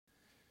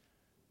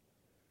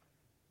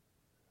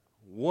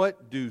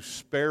What do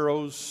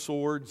sparrows,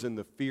 swords, and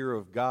the fear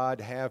of God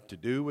have to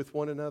do with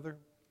one another?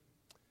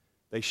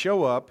 They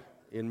show up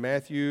in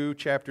Matthew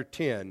chapter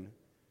 10,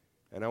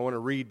 and I want to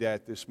read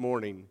that this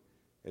morning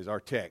as our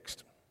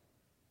text.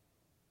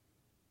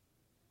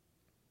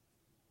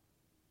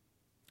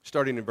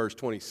 Starting in verse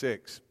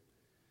 26.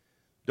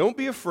 Don't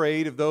be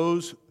afraid of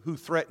those who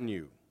threaten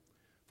you,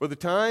 for the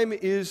time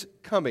is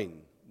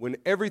coming when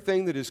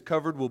everything that is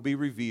covered will be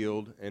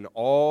revealed, and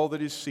all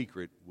that is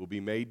secret will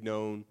be made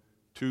known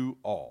to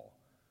all.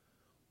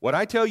 What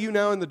I tell you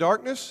now in the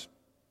darkness,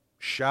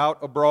 shout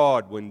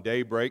abroad when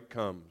daybreak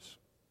comes.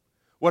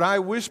 What I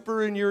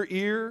whisper in your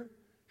ear,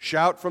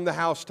 shout from the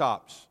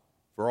housetops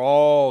for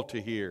all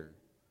to hear.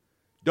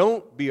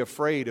 Don't be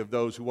afraid of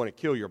those who want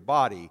to kill your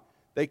body.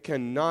 They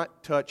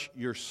cannot touch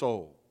your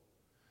soul.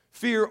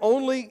 Fear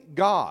only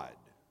God,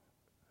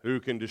 who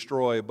can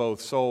destroy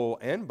both soul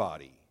and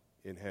body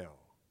in hell.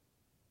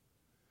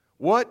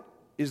 What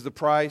is the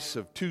price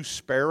of 2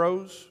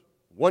 sparrows?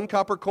 1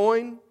 copper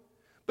coin?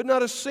 But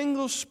not a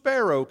single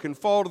sparrow can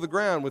fall to the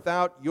ground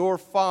without your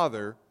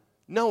Father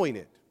knowing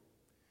it.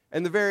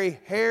 And the very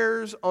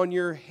hairs on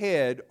your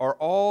head are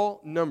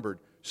all numbered.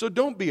 So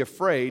don't be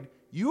afraid.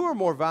 You are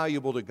more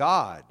valuable to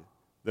God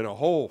than a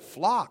whole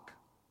flock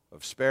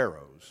of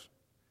sparrows.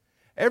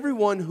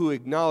 Everyone who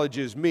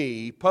acknowledges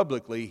me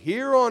publicly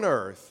here on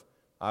earth,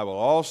 I will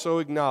also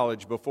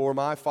acknowledge before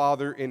my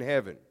Father in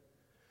heaven.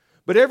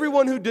 But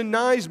everyone who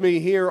denies me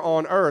here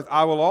on earth,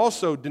 I will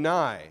also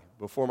deny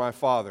before my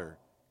Father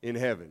in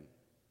heaven.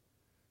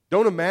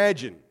 Don't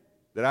imagine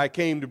that I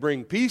came to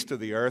bring peace to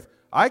the earth.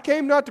 I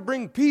came not to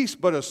bring peace,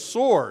 but a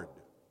sword.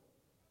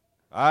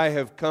 I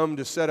have come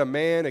to set a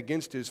man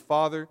against his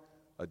father,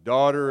 a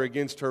daughter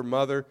against her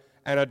mother,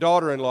 and a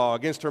daughter-in-law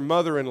against her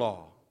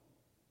mother-in-law.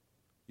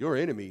 Your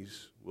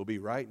enemies will be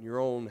right in your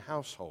own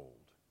household.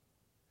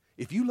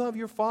 If you love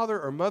your father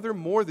or mother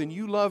more than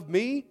you love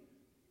me,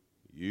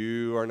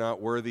 you are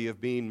not worthy of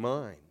being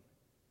mine.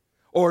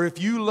 Or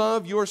if you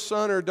love your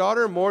son or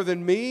daughter more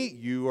than me,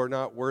 you are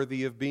not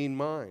worthy of being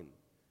mine.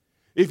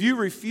 If you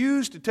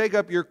refuse to take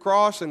up your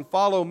cross and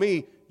follow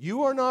me,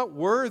 you are not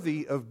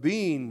worthy of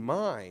being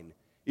mine.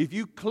 If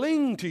you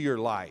cling to your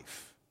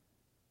life,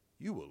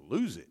 you will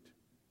lose it.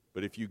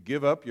 But if you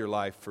give up your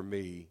life for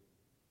me,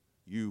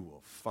 you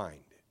will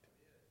find it.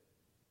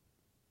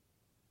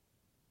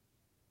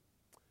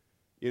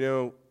 You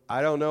know,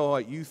 I don't know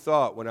what you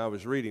thought when I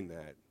was reading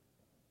that.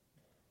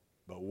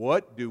 But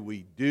what do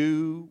we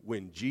do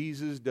when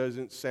Jesus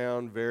doesn't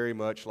sound very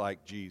much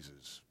like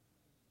Jesus?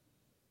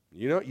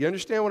 You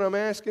understand what I'm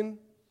asking?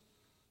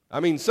 I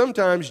mean,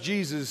 sometimes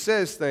Jesus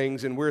says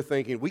things and we're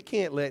thinking, we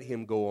can't let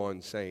him go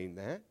on saying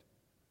that.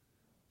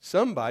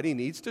 Somebody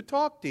needs to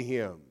talk to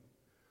him.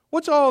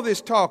 What's all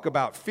this talk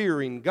about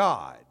fearing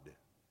God?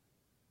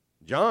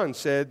 John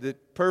said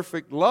that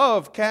perfect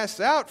love casts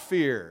out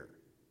fear.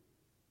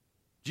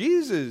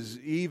 Jesus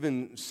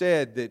even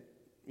said that,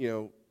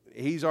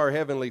 he's our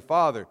heavenly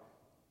Father.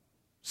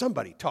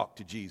 Somebody talk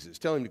to Jesus.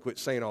 Tell him to quit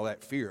saying all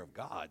that fear of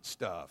God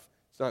stuff.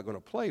 It's not going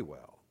to play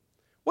well.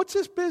 What's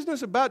this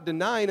business about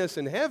denying us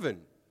in heaven?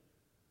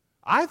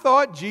 I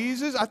thought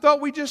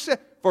we just said,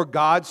 for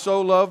God so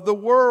loved the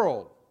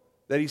world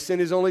that he sent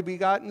his only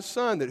begotten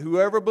Son, that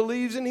whoever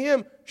believes in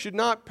him should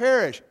not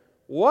perish.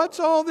 What's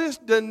all this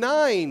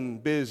denying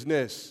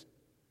business?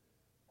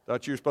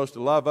 Thought you were supposed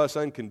to love us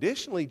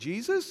unconditionally,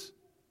 Jesus,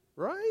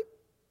 right?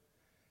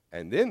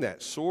 And then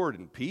that sword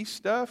and peace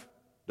stuff.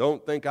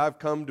 Don't think I've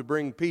come to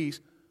bring peace.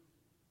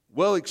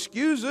 Well,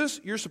 excuse us,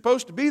 you're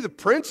supposed to be the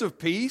Prince of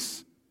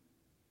Peace.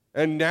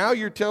 And now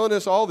you're telling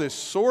us all this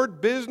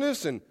sword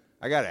business, and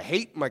I got to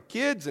hate my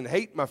kids and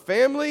hate my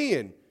family.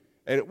 And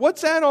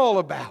what's that all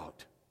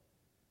about?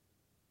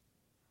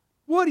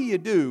 What do you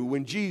do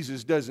when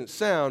Jesus doesn't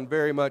sound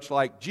very much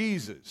like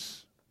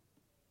Jesus?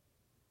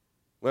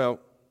 Well,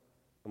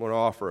 I'm going to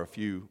offer a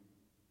few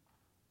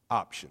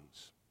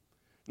options.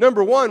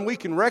 Number one, we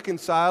can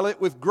reconcile it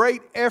with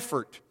great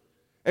effort.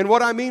 And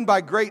what I mean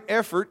by great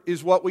effort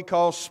is what we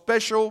call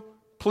special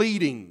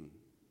pleading.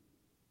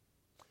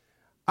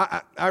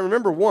 I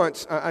remember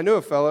once, I knew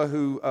a fellow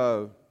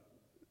who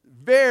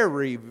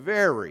very,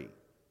 very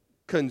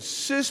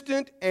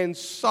consistent and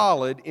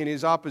solid in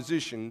his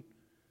opposition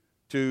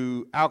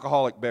to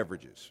alcoholic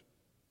beverages.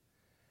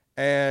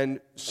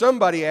 And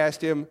somebody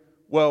asked him,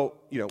 well,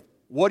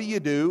 what do you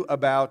do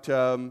about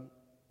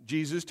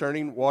Jesus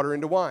turning water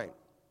into wine?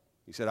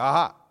 He said,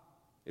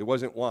 it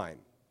wasn't wine.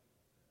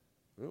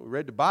 Well, we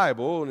read the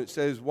Bible, and it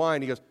says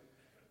wine. He goes,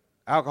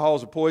 alcohol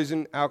is a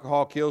poison.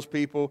 Alcohol kills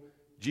people.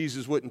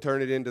 Jesus wouldn't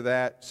turn it into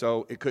that,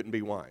 so it couldn't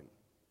be wine.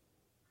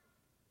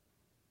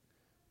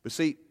 But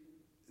see,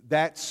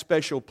 that's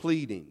special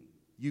pleading.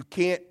 You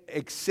can't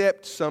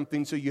accept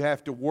something, so you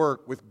have to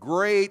work with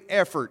great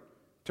effort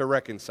to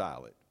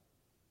reconcile it.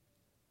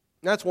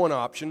 That's one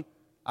option.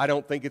 I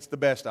don't think it's the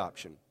best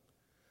option.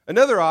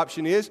 Another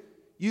option is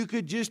you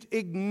could just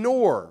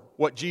ignore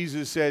what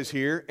Jesus says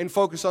here and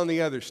focus on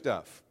the other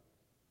stuff.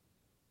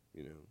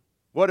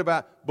 What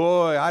about,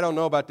 boy, I don't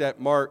know about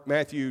that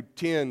Matthew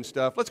 10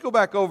 stuff. Let's go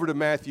back over to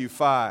Matthew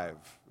 5.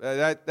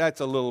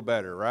 That's a little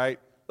better, right?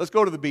 Let's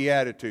go to the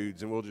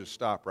Beatitudes, and we'll just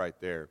stop right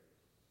there.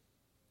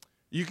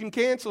 You can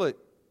cancel it.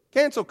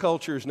 Cancel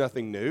culture is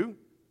nothing new.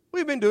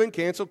 We've been doing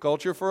cancel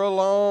culture for a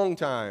long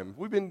time.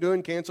 We've been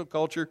doing cancel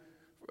culture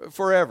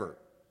forever.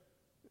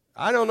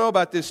 I don't know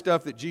about this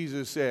stuff that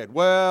Jesus said.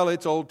 Well,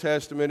 it's Old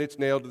Testament. It's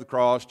nailed to the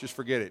cross. Just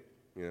forget it.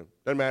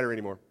 Doesn't matter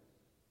anymore.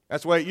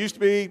 That's the way it used to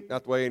be,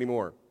 not the way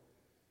anymore.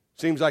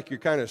 Seems like you're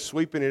kind of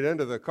sweeping it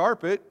under the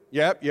carpet.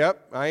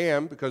 Yep, I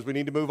am, because we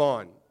need to move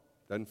on.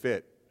 Doesn't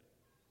fit.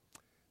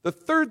 The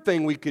third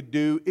thing we could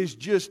do is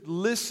just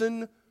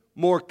listen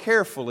more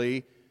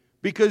carefully,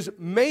 because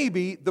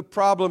maybe the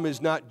problem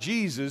is not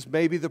Jesus,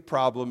 maybe the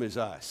problem is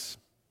us.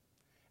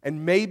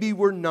 And maybe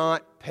we're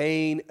not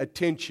paying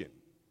attention.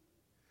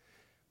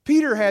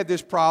 Peter had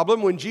this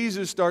problem when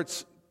Jesus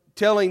starts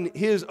telling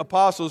his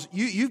apostles,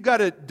 you've got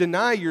to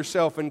deny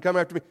yourself and come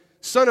after me.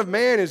 Son of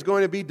Man is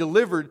going to be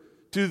delivered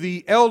to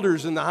the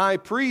elders and the high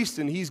priest,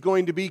 and he's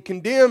going to be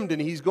condemned, and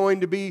he's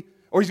going to be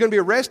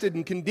arrested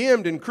and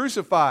condemned and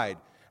crucified.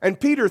 And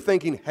Peter,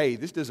 thinking, hey,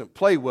 this doesn't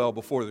play well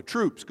before the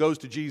troops, goes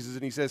to Jesus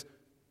and he says,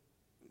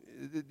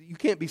 you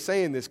can't be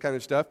saying this kind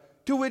of stuff.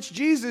 To which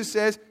Jesus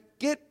says,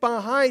 get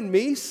behind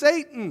me,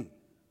 Satan.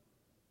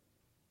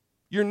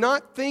 You're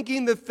not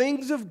thinking the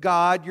things of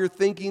God, you're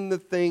thinking the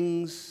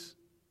things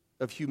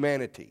of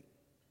humanity.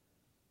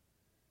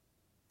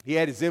 He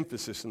had his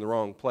emphasis in the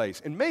wrong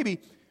place. And maybe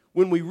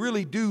when we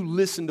really do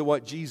listen to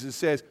what Jesus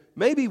says,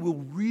 maybe we'll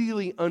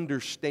really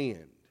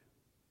understand.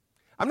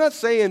 I'm not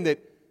saying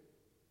that,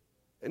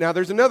 now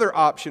there's another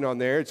option on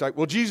there. It's like,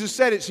 well, Jesus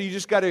said it, so you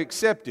just got to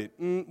accept it.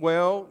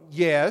 Well,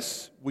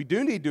 yes, we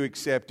do need to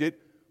accept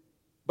it,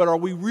 but are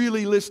we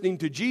really listening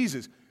to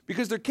Jesus?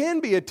 Because there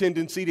can be a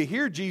tendency to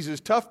hear Jesus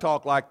tough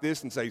talk like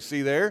this and say,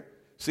 see there,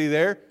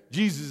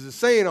 Jesus is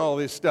saying all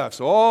this stuff,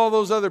 so all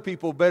those other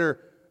people better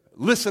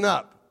listen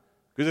up.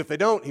 Because if they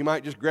don't, he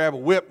might just grab a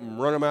whip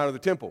and run them out of the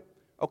temple.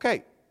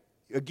 Okay,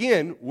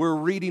 again, we're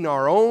reading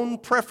our own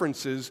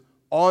preferences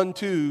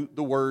onto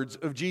the words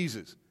of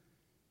Jesus.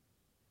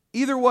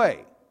 Either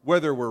way,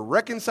 whether we're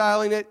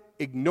reconciling it,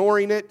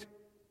 ignoring it,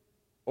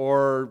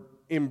 or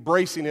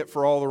embracing it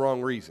for all the wrong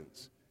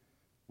reasons,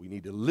 we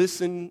need to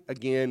listen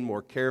again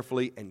more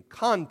carefully, and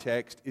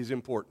context is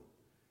important.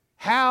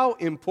 How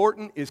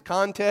important is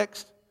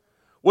context?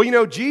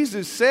 Well,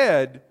 Jesus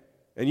said,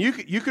 and you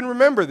can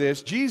remember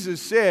this,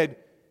 Jesus said,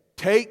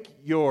 take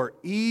your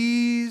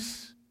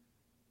ease,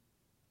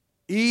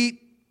 eat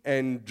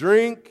and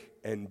drink,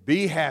 and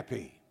be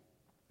happy.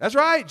 That's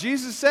right,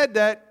 Jesus said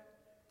that.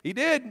 He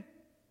did.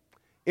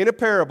 In a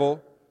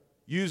parable,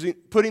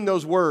 putting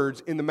those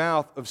words in the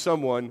mouth of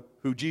someone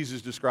who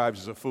Jesus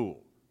describes as a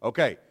fool.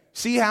 Okay,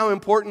 see how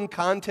important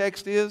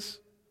context is?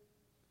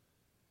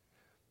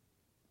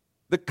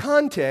 The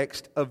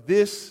context of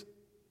this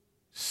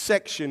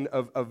section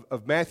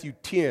of Matthew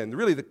 10,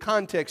 really the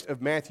context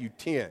of Matthew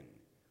 10,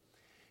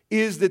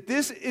 is that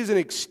this is an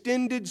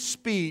extended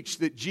speech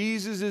that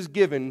Jesus has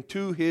given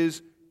to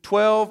his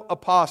 12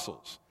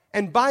 apostles,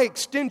 and by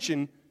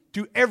extension,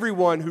 to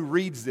everyone who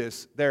reads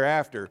this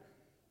thereafter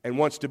and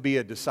wants to be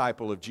a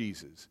disciple of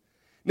Jesus.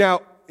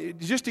 Now,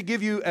 just to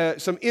give you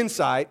some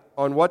insight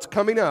on what's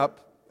coming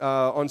up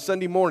on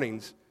Sunday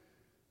mornings,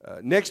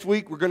 next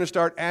week we're going to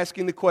start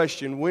asking the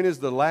question, when is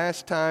the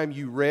last time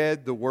you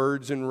read the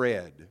words in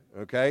red?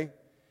 Okay?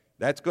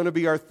 That's going to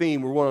be our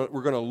theme. We're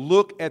going to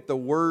look at the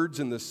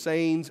words and the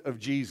sayings of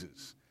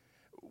Jesus.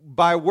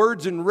 By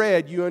words in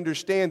red, you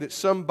understand that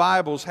some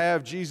Bibles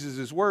have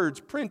Jesus' words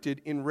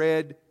printed in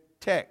red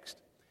text.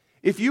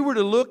 If you were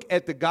to look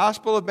at the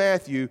Gospel of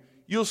Matthew,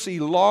 you'll see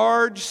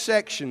large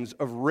sections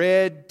of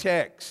red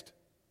text.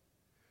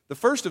 The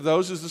first of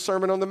those is the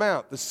Sermon on the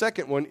Mount. The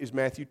second one is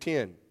Matthew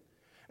 10.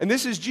 And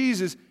this is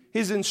Jesus,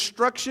 his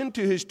instruction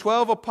to his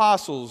 12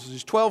 apostles,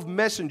 his 12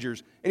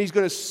 messengers, and he's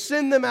going to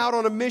send them out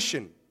on a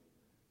mission.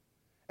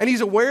 And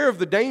he's aware of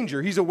the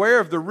danger. He's aware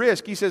of the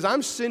risk. He says,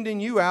 I'm sending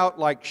you out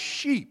like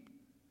sheep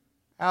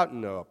out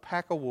in a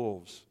pack of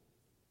wolves.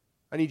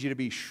 I need you to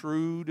be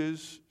shrewd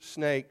as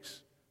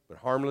snakes, but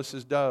harmless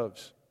as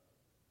doves.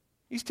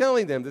 He's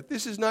telling them that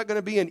this is not going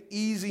to be an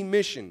easy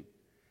mission,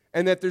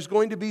 and that there's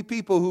going to be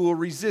people who will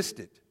resist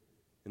it,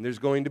 and there's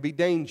going to be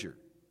danger.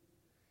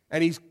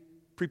 And he's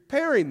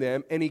preparing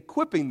them and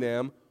equipping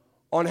them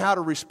on how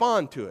to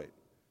respond to it.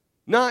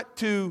 Not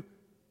to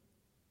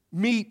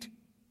meet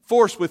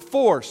force with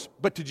force,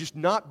 but to just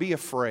not be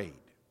afraid.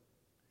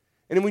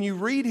 And when you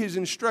read his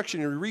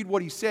instruction and read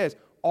what he says,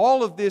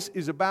 all of this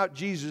is about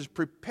Jesus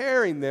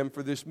preparing them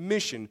for this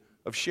mission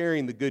of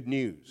sharing the good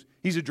news.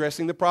 He's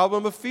addressing the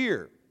problem of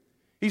fear.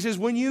 He says,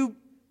 when you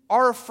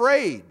are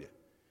afraid,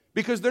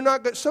 because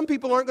some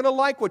people aren't going to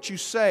like what you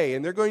say,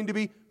 and they're going to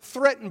be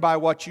threatened by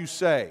what you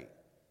say,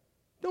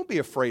 don't be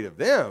afraid of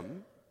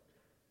them.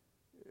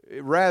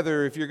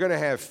 Rather, if you're going to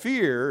have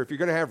fear, if you're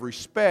going to have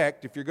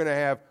respect, if you're going to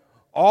have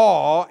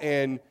awe,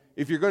 and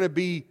if you're going to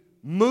be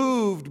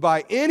moved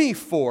by any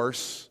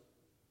force,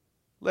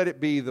 let it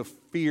be the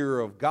fear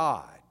of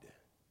God.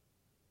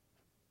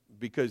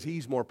 because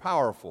he's more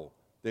powerful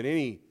than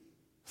any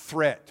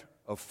threat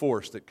of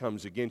force that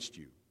comes against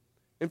you.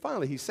 And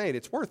finally, he's saying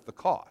it's worth the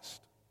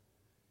cost.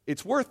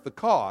 It's worth the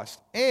cost,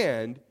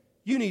 and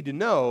you need to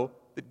know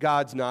that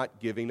God's not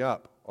giving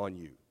up on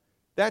you.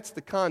 That's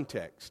the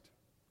context.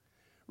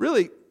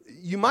 Really,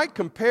 you might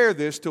compare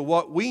this to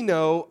what we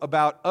know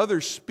about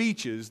other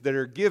speeches that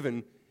are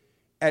given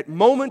at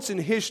moments in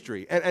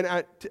history.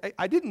 And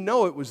I didn't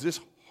know it was this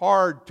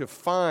hard to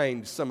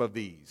find some of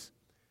these,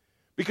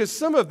 because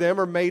some of them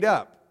are made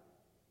up.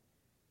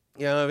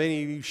 You know, if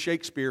any of you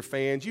Shakespeare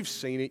fans, you've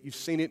seen it. You've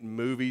seen it in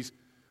movies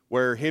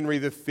where Henry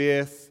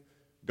V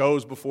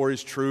goes before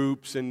his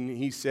troops and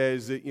he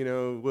says that,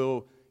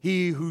 will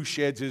he who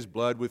sheds his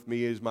blood with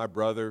me is my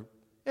brother.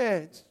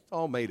 It's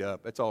all made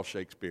up. That's all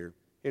Shakespeare.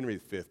 Henry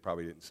V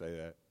probably didn't say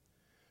that.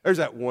 There's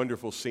that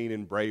wonderful scene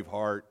in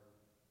Braveheart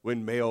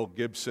when Mel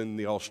Gibson,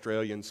 the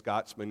Australian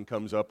Scotsman,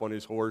 comes up on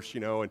his horse,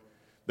 and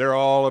they're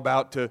all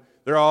about to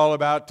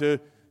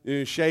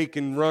shake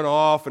and run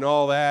off and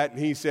all that, and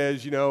he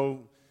says,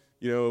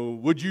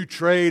 would you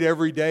trade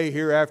every day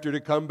hereafter to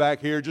come back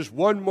here just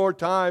one more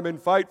time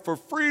and fight for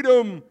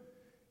freedom?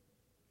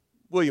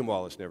 William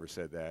Wallace never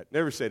said that,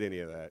 never said any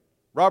of that.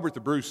 Robert the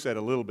Bruce said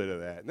a little bit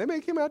of that, and they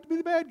make him out to be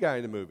the bad guy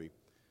in the movie.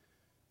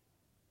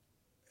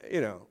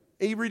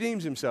 He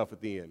redeems himself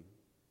at the end.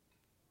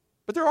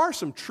 But there are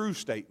some true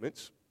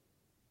statements.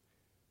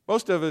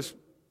 Most of us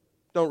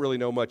don't really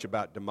know much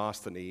about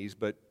Demosthenes,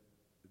 but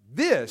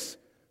this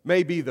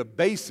may be the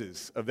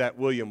basis of that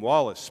William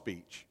Wallace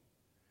speech.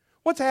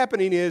 What's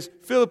happening is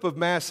Philip of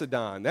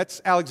Macedon,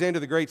 that's Alexander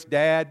the Great's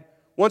dad,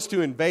 wants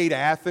to invade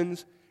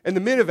Athens, and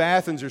the men of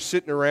Athens are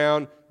sitting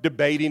around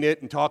debating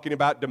it and talking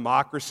about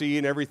democracy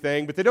and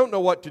everything, but they don't know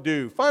what to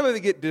do. Finally, they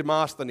get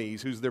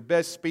Demosthenes, who's their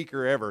best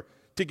speaker ever,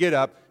 to get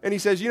up, and he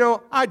says,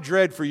 I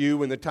dread for you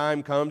when the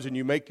time comes and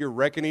you make your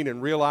reckoning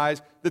and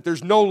realize that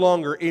there's no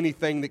longer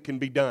anything that can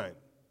be done.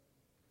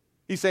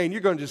 He's saying, you're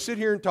going to just sit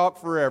here and talk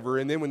forever,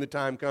 and then when the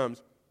time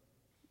comes,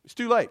 it's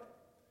too late.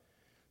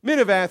 Men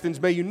of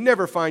Athens, may you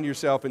never find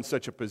yourself in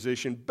such a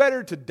position.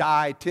 Better to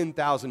die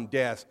 10,000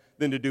 deaths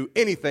than to do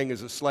anything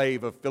as a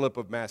slave of Philip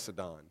of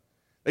Macedon.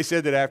 They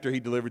said that after he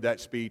delivered that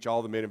speech,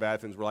 all the men of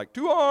Athens were like,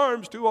 to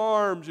arms,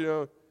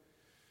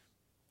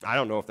 I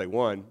don't know if they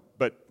won,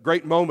 but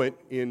great moment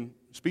in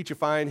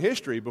speechifying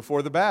history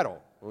before the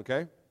battle,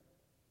 okay?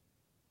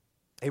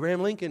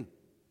 Abraham Lincoln.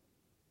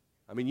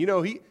 I mean,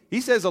 he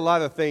says a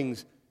lot of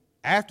things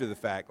after the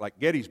fact, like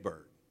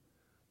Gettysburg.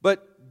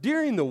 But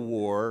during the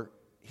war,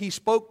 he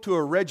spoke to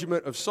a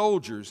regiment of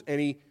soldiers, and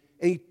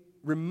he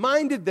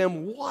reminded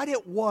them what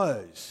it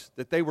was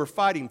that they were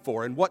fighting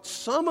for and what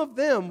some of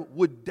them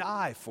would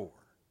die for.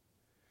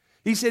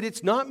 He said,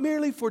 it's not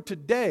merely for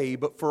today,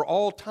 but for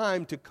all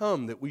time to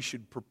come that we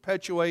should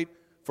perpetuate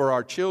for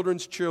our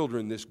children's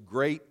children this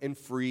great and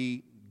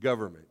free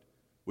government,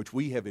 which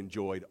we have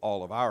enjoyed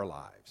all of our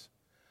lives.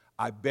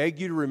 I beg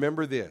you to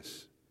remember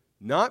this,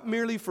 not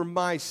merely for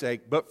my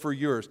sake, but for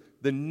yours.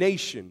 The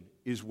nation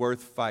is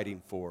worth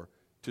fighting for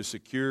to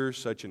secure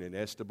such an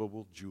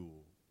inestimable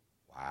jewel.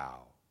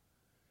 Wow.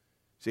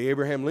 See,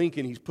 Abraham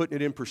Lincoln, he's putting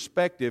it in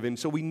perspective, and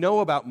so we know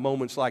about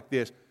moments like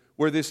this,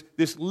 where this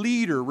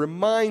leader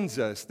reminds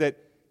us that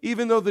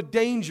even though the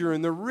danger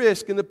and the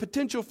risk and the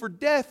potential for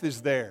death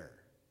is there,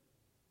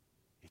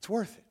 it's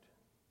worth it.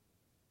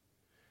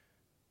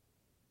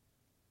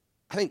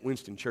 I think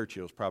Winston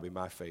Churchill is probably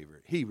my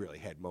favorite. He really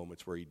had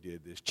moments where he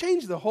did this.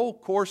 Changed the whole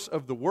course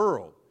of the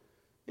world.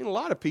 And a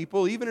lot of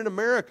people, even in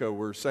America,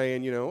 were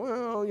saying,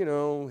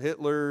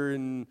 Hitler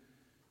and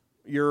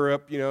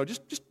Europe,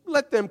 just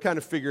let them kind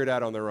of figure it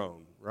out on their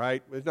own,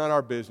 right? It's not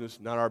our business,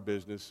 not our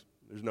business.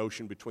 There's an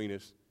ocean between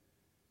us.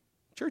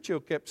 Churchill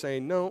kept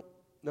saying, no,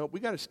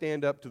 we got to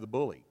stand up to the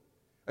bully.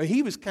 I mean,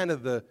 he was kind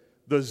of the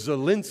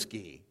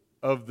Zelensky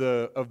of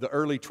the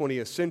early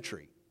 20th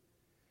century.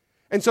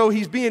 And so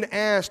he's being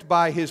asked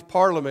by his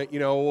parliament,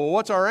 well,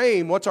 what's our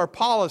aim? What's our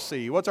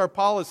policy? What's our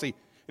policy?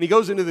 And he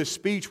goes into this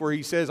speech where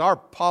he says, our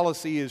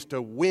policy is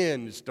to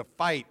win, is to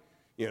fight,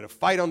 to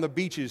fight on the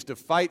beaches, to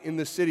fight in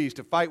the cities,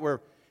 to fight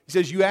where... He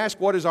says, you ask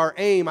what is our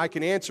aim? I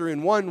can answer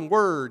in one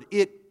word.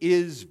 It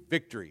is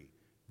victory.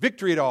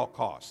 Victory at all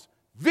costs.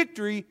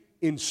 Victory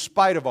in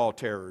spite of all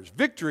terrors.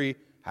 Victory,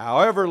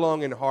 however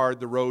long and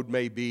hard the road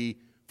may be,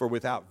 for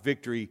without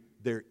victory,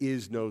 there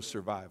is no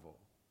survival.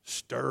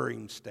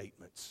 Stirring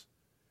statements.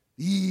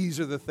 These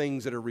are the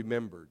things that are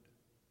remembered.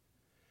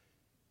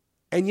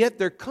 And yet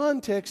their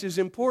context is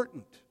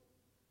important.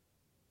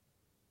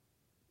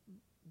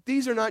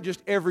 These are not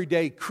just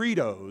everyday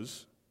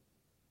credos,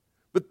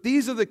 but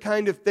these are the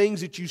kind of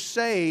things that you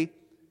say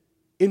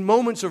in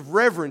moments of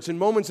reverence, in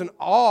moments of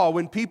awe,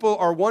 when people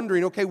are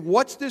wondering, okay,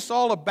 what's this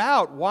all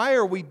about? Why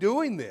are we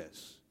doing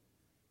this?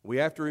 We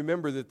have to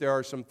remember that there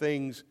are some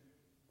things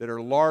that are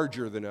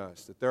larger than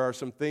us, that there are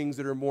some things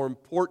that are more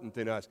important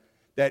than us,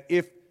 that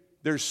if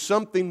there's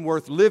something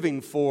worth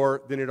living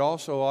for, then it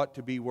also ought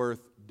to be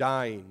worth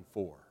dying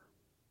for.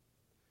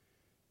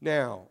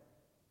 Now,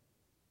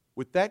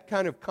 with that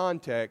kind of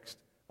context,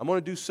 I'm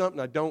going to do something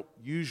I don't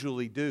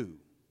usually do.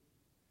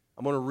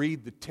 I'm going to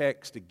read the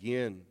text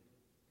again.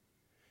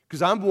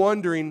 Because I'm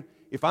wondering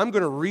if I'm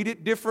going to read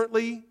it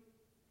differently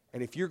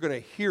and if you're going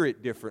to hear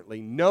it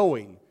differently,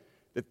 knowing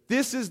that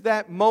this is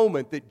that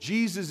moment that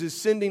Jesus is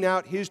sending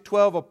out His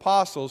 12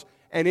 apostles,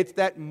 and it's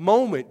that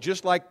moment,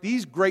 just like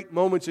these great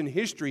moments in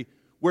history,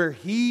 where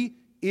He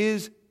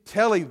is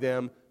telling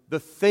them the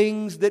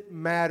things that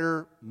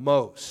matter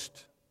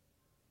most.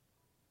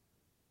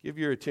 Give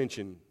your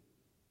attention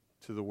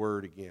to the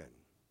word again.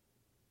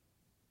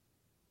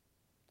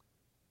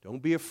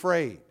 Don't be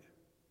afraid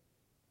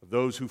of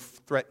those who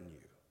threaten you.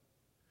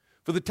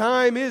 For the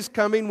time is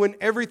coming when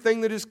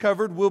everything that is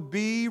covered will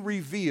be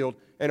revealed,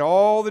 and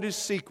all that is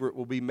secret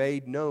will be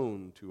made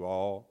known to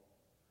all.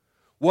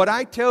 What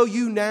I tell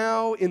you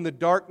now in the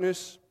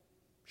darkness,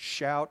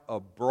 shout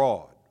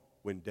abroad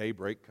when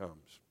daybreak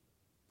comes.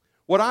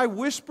 What I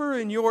whisper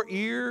in your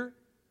ear,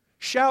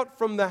 shout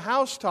from the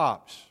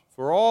housetops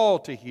for all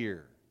to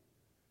hear.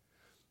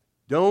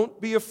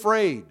 Don't be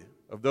afraid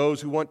of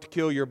those who want to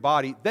kill your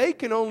body. They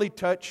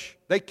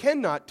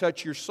cannot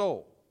touch your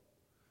soul.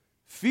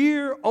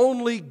 Fear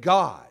only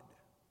God,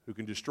 who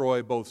can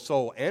destroy both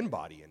soul and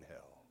body in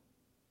hell.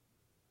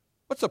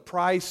 What's the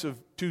price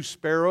of 2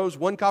 sparrows,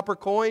 1 copper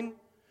coin?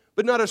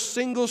 But not a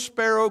single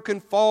sparrow can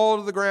fall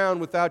to the ground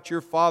without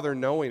your Father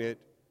knowing it.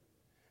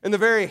 And the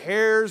very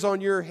hairs on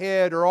your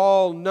head are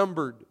all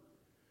numbered.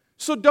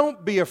 So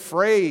don't be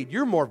afraid.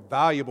 You're more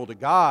valuable to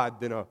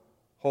God than a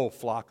whole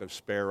flock of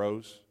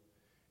sparrows.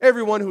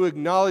 Everyone who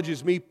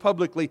acknowledges me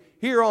publicly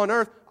here on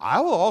earth, I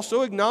will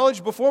also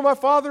acknowledge before my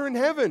Father in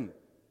heaven.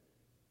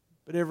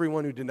 But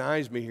everyone who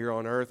denies me here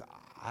on earth,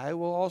 I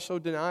will also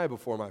deny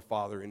before my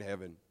Father in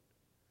heaven.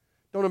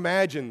 Don't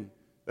imagine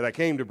that I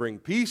came to bring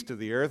peace to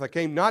the earth. I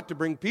came not to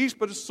bring peace,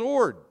 but a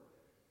sword.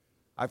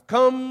 I've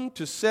come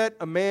to set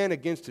a man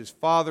against his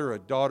father, a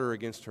daughter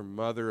against her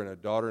mother, and a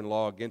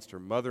daughter-in-law against her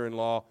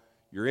mother-in-law.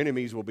 Your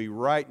enemies will be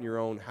right in your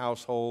own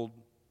household.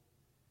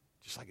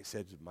 Just like it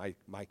said to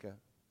Micah.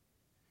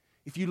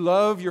 If you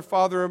love your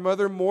father or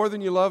mother more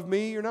than you love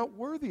me, you're not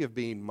worthy of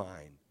being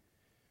mine.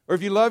 Or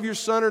if you love your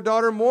son or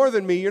daughter more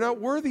than me, you're not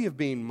worthy of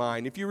being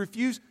mine. If you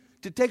refuse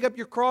to take up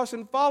your cross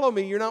and follow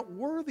me, you're not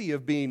worthy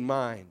of being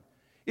mine.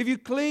 If you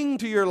cling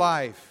to your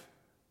life,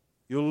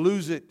 you'll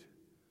lose it.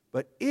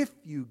 But if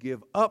you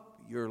give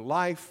up your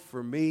life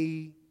for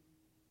me,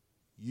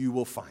 you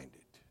will find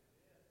it.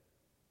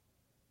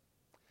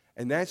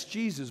 And that's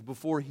Jesus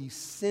before He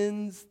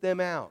sends them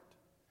out.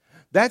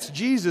 That's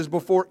Jesus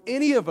before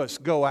any of us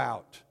go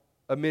out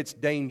amidst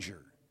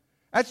danger.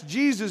 That's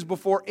Jesus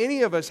before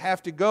any of us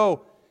have to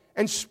go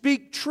and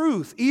speak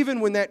truth, even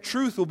when that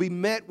truth will be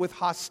met with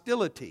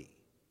hostility.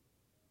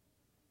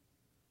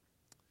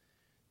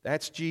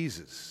 That's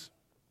Jesus,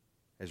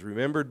 as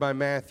remembered by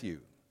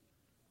Matthew,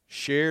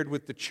 shared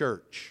with the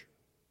church.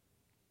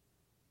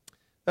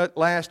 That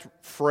last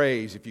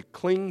phrase, if you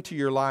cling to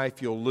your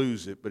life, you'll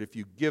lose it, but if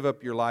you give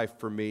up your life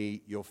for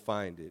me, you'll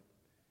find it.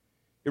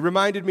 It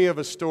reminded me of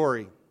a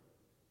story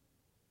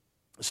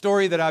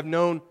that I've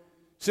known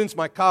since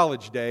my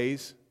college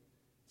days.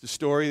 It's a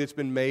story that's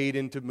been made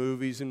into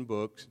movies and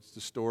books. It's the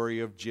story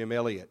of Jim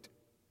Elliot.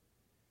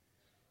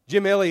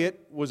 Jim Elliot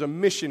was a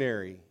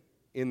missionary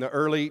in the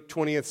early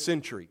 20th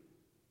century,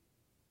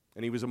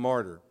 and he was a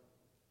martyr.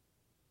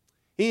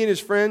 He and his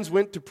friends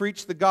went to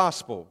preach the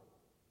gospel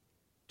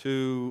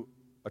to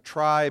a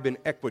tribe in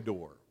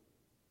Ecuador,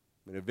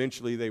 and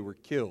eventually they were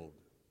killed.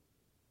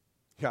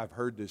 Yeah, I've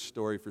heard this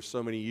story for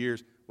so many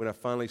years. When I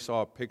finally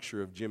saw a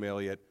picture of Jim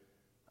Elliot,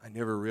 I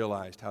never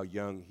realized how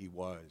young he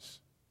was.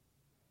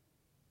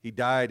 He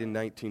died in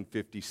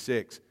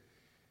 1956.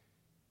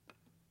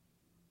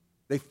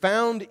 They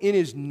found in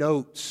his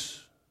notes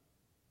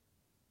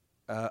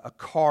a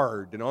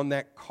card, and on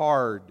that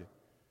card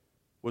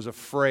was a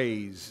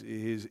phrase,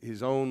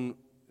 his own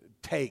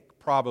take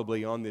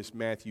probably on this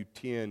Matthew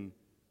 10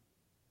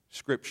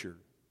 scripture.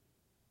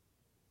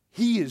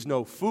 He is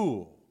no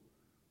fool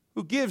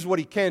who gives what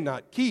he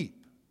cannot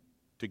keep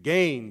to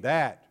gain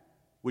that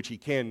which he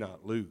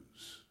cannot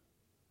lose.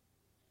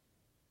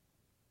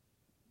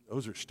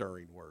 Those are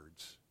stirring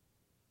words.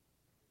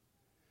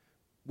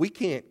 We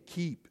can't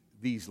keep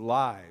these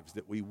lives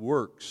that we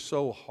work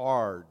so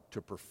hard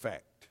to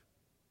perfect.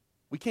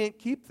 We can't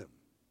keep them.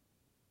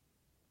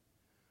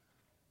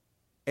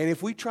 And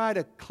if we try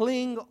to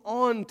cling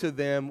on to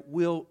them,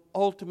 we'll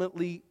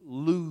ultimately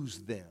lose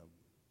them.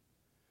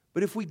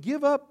 But if we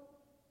give up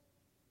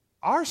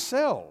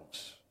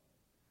ourselves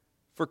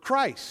for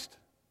Christ,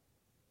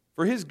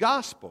 for His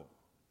gospel,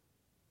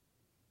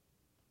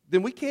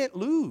 then we can't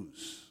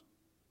lose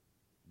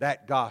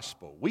that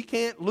gospel. We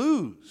can't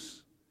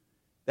lose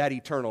that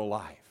eternal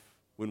life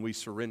when we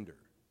surrender.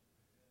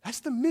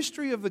 That's the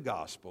mystery of the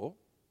gospel.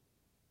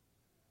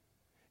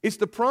 It's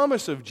the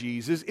promise of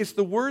Jesus. It's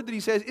the word that He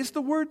says. It's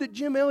the word that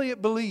Jim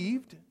Elliot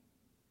believed.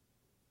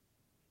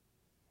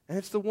 And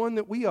it's the one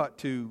that we ought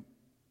to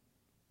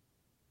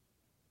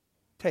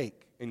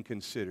take and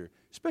consider,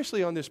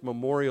 especially on this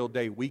Memorial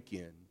Day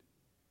weekend,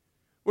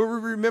 where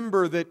we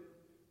remember that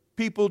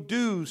people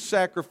do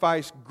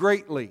sacrifice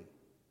greatly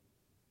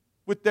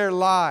with their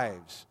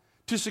lives,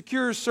 to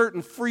secure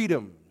certain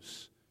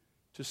freedoms,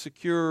 to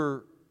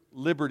secure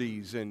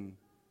liberties, and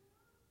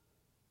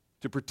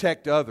to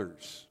protect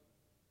others.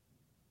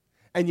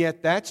 And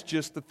yet that's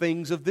just the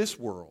things of this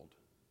world.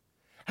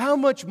 How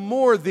much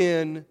more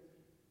then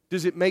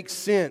does it make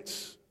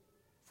sense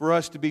for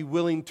us to be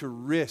willing to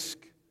risk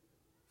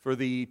for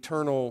the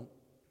eternal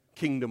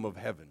kingdom of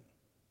heaven?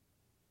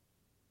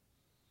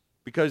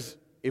 Because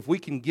if we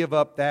can give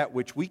up that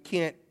which we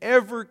can't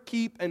ever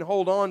keep and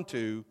hold on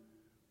to,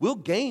 we'll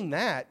gain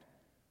that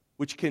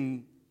which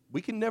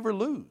we can never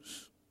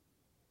lose,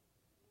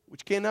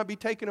 which cannot be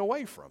taken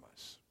away from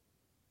us.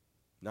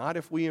 Not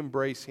if we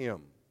embrace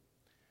Him.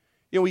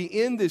 You know, we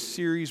end this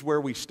series where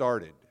we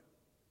started,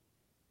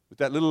 with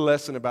that little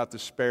lesson about the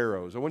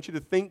sparrows. I want you to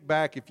think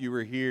back, if you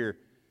were here,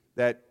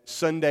 that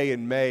Sunday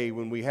in May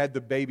when we had the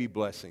baby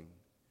blessing.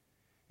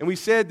 And we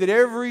said that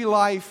every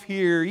life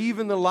here,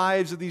 even the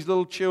lives of these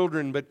little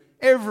children, but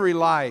every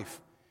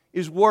life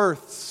is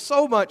worth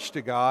so much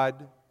to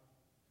God,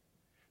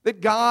 that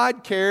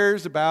God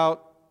cares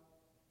about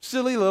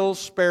silly little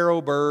sparrow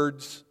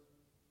birds.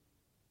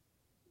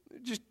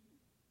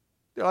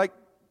 They're like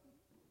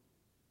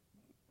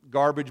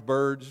garbage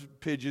birds,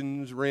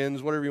 pigeons,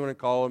 wrens, whatever you want to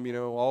call them,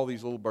 all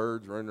these little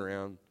birds running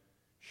around.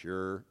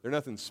 Sure, they're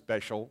nothing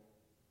special.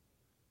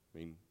 I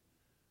mean,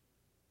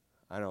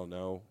 I don't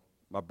know.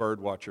 My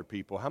bird watcher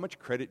people, how much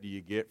credit do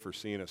you get for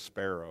seeing a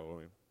sparrow? I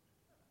mean,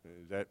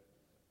 is that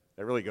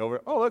really go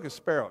over? Oh, look, a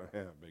sparrow.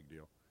 Yeah, big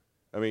deal.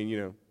 I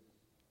mean,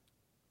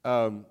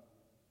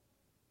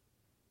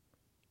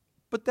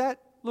 but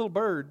that little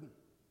bird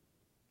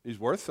is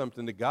worth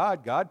something to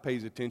God. God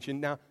pays attention.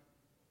 Now,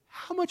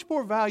 how much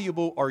more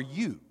valuable are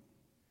you?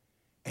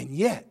 And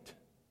yet,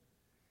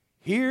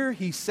 here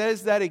he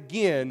says that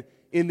again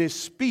in this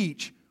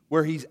speech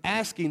where he's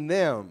asking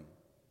them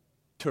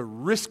to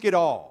risk it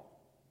all.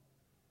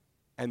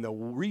 And the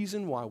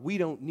reason why we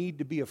don't need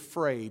to be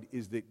afraid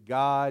is that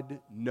God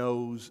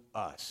knows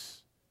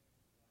us.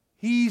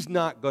 He's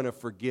not going to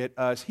forget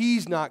us.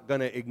 He's not going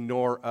to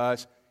ignore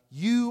us.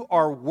 You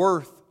are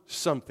worth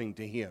something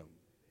to Him.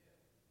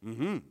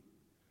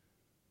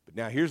 But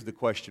now here's the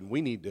question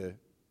we need to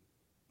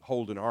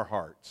hold in our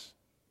hearts.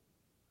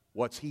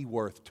 What's He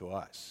worth to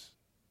us?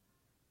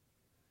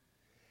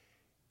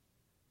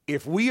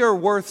 If we are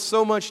worth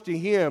so much to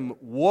Him,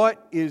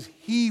 what is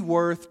He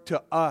worth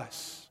to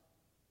us?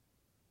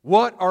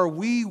 What are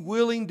we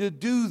willing to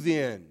do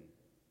then?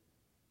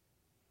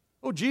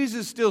 Oh,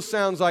 Jesus still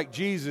sounds like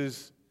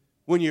Jesus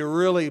when you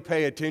really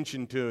pay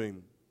attention to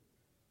Him.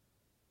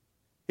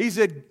 He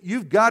said,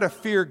 you've got to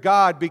fear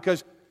God,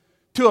 because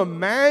to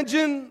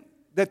imagine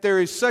that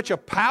there is such a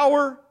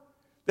power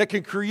that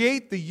can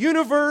create the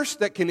universe,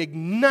 that can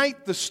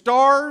ignite the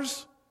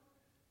stars,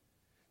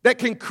 that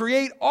can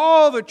create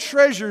all the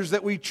treasures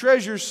that we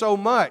treasure so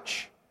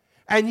much,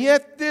 and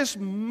yet this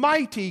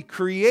mighty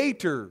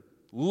Creator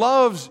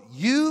loves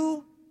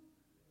you,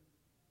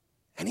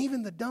 and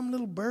even the dumb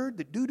little bird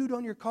that doo-dooed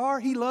on your car,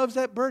 He loves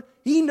that bird.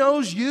 He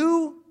knows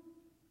you.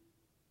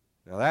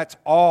 Now that's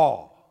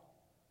awe.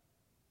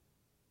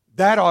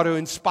 That ought to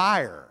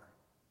inspire.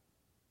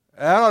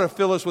 That ought to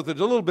fill us with a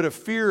little bit of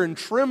fear and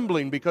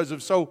trembling because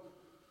of so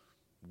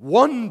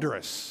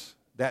wondrous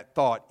that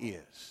thought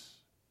is.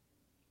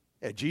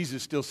 Yeah,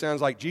 Jesus still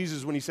sounds like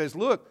Jesus when He says,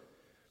 look,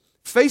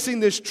 facing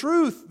this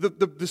truth,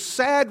 the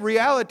sad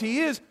reality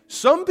is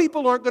some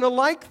people aren't going to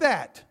like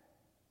that.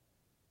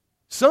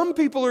 Some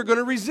people are going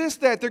to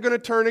resist that. They're going to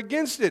turn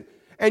against it.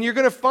 And you're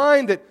going to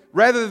find that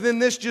rather than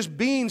this just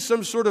being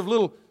some sort of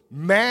little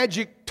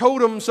magic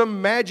totem,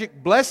 some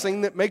magic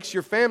blessing that makes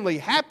your family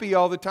happy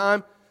all the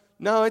time,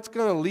 no, it's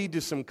going to lead to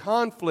some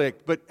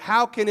conflict. But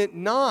how can it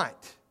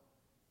not?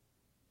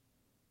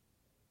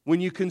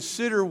 When you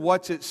consider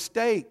what's at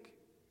stake.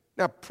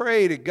 Now,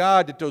 pray to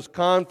God that those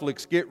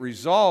conflicts get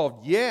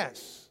resolved,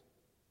 yes.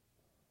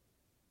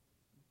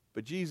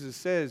 But Jesus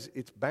says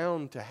it's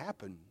bound to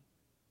happen.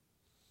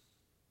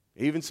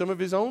 Even some of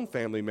His own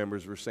family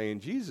members were saying,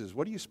 Jesus,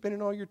 what are you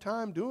spending all your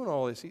time doing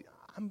all this?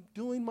 I'm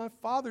doing my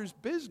Father's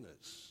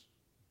business.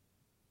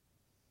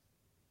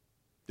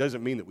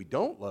 Doesn't mean that we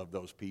don't love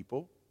those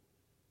people.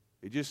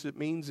 It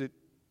means that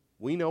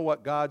we know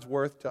what God's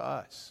worth to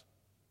us.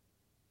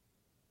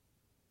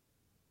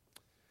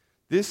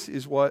 This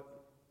is what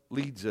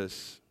leads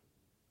us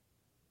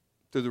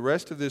through the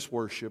rest of this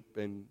worship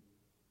and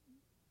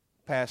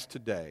past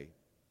today.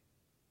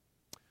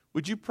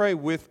 Would you pray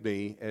with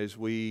me as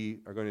we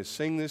are going to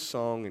sing this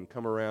song and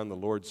come around the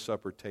Lord's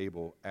Supper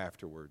table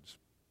afterwards?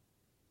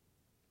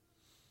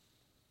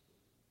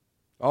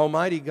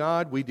 Almighty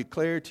God, we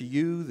declare to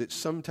You that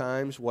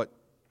sometimes what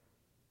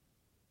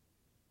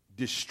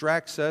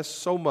distracts us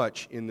so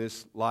much in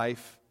this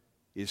life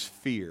is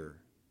fear.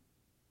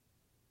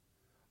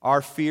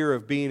 Our fear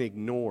of being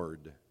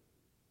ignored.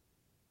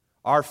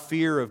 Our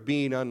fear of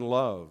being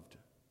unloved.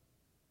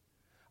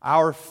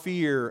 Our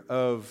fear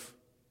of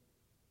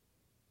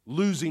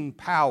losing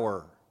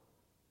power,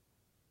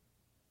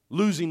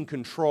 losing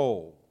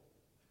control.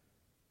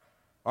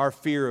 Our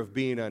fear of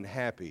being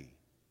unhappy.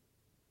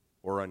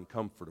 or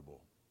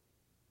uncomfortable.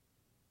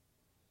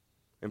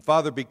 And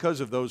Father, because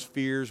of those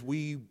fears,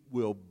 we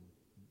will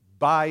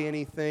buy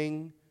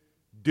anything,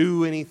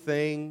 do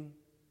anything.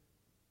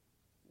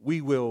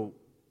 We will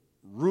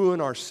ruin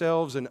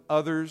ourselves and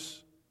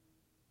others,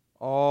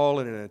 all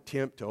in an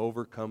attempt to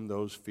overcome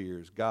those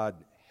fears. God,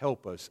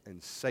 help us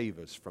and save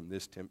us from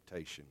this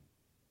temptation.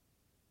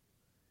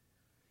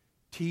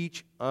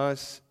 Teach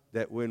us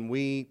that when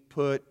we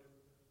put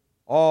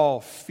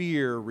all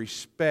fear,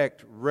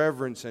 respect,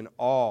 reverence, and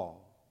awe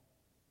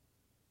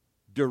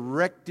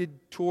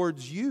directed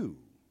towards you,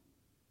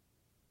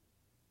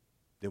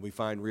 then we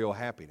find real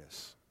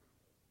happiness.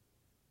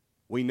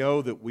 We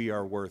know that we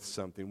are worth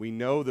something. We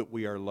know that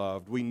we are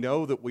loved. We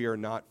know that we are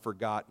not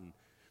forgotten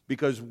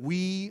because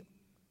we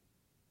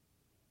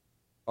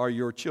are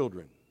your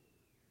children.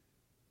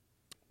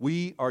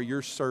 We are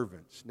your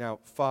servants. Now,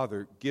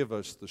 Father, give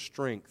us the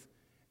strength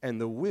and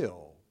the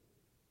will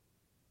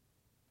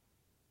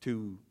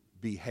to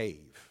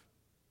behave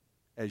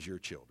as your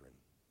children.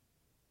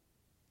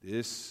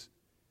 This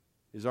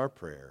is our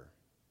prayer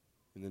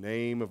in the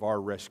name of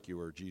our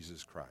rescuer,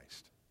 Jesus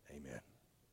Christ. Amen.